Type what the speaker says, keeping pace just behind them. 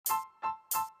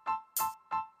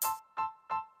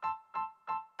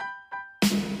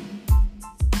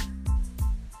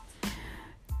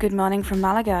Good morning from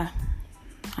Malaga.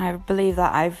 I believe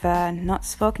that I've not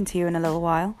spoken to you in a little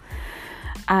while.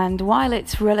 And while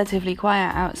it's relatively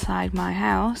quiet outside my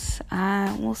house,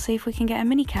 we'll see if we can get a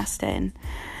mini cast in.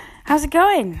 How's it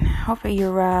going? Hope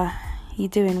you're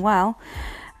doing well.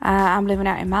 I'm living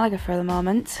out in Malaga for the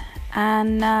moment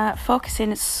and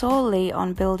focusing solely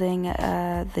on building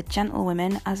the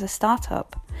Gentlewomen as a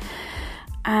startup.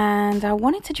 And I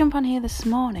wanted to jump on here this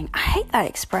morning. I hate that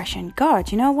expression.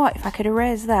 God, you know what? If I could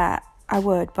erase that, I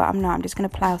would, but I'm not. I'm just going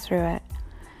to plow through it.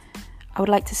 I would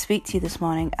like to speak to you this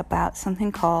morning about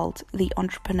something called the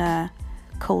Entrepreneur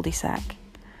Cul De Sac.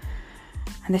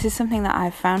 And this is something that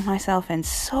I've found myself in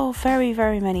so very,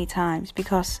 very many times,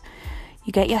 because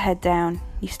you get your head down,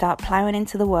 you start plowing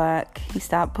into the work, you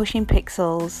start pushing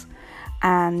pixels,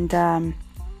 and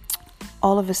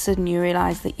all of a sudden you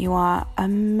realise that you are a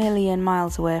million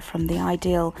miles away from the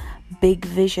ideal big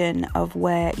vision of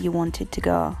where you wanted to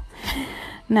go.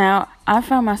 Now, I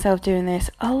found myself doing this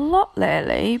a lot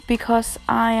lately because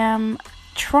I am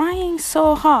trying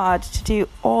so hard to do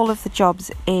all of the jobs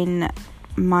in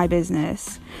my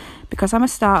business. Because I'm a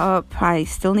startup, I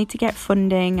still need to get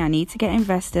funding, I need to get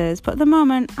investors, but at the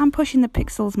moment I'm pushing the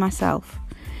pixels myself.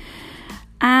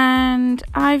 And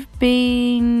I've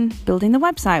been building the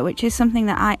website, which is something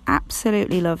that I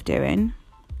absolutely love doing,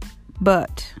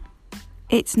 but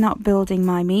it's not building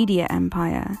my media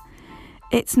empire.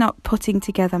 It's not putting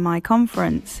together my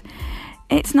conference.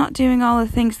 It's not doing all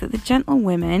the things that the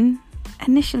Gentlewomen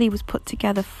initially was put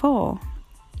together for.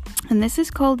 And this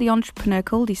is called the Entrepreneur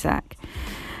Cul De Sac.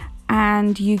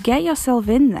 And you get yourself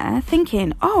in there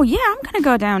thinking, oh yeah, I'm going to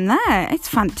go down there. It's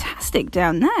fantastic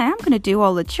down there. I'm going to do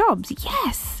all the jobs.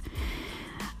 Yes.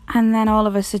 And then all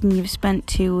of a sudden you've spent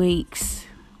 2 weeks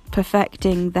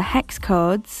perfecting the hex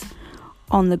codes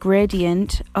on the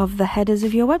gradient of the headers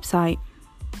of your website.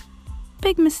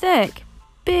 Big mistake.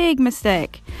 Big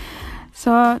mistake.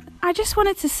 So I just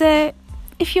wanted to say,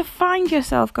 if you find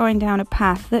yourself going down a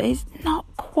path that is not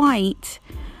quite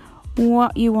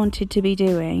what you wanted to be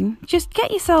doing, just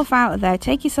get yourself out of there,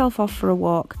 take yourself off for a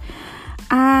walk,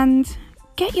 and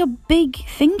get your big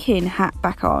thinking hat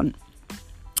back on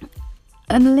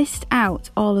and list out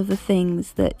all of the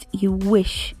things that you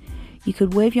wish you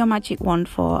could wave your magic wand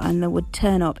for and that would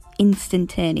turn up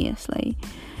instantaneously.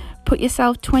 Put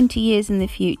yourself 20 years in the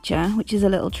future, which is a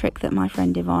little trick that my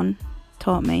friend Yvonne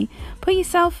taught me. Put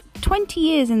yourself 20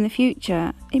 years in the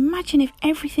future. Imagine if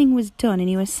everything was done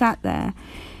and you were sat there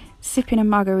sipping a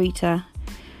margarita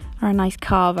or a nice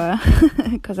carver,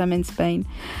 because I'm in Spain,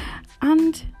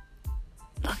 and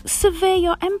survey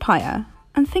your empire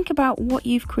and think about what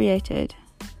you've created.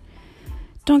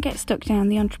 Don't get stuck down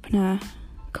the Entrepreneur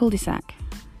Cul De Sac.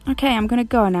 Okay, I'm going to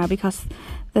go now because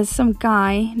there's some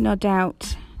guy, no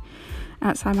doubt,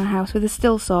 outside my house with a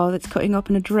still saw that's cutting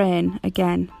open a drain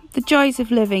again. The joys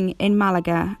of living in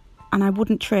Malaga, and I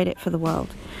wouldn't trade it for the world.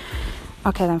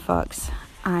 Okay then, folks,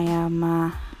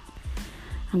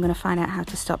 I'm going to find out how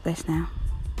to stop this now.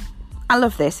 I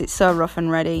love this. It's so rough and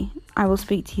ready. I will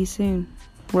speak to you soon.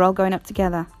 We're all going up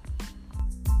together.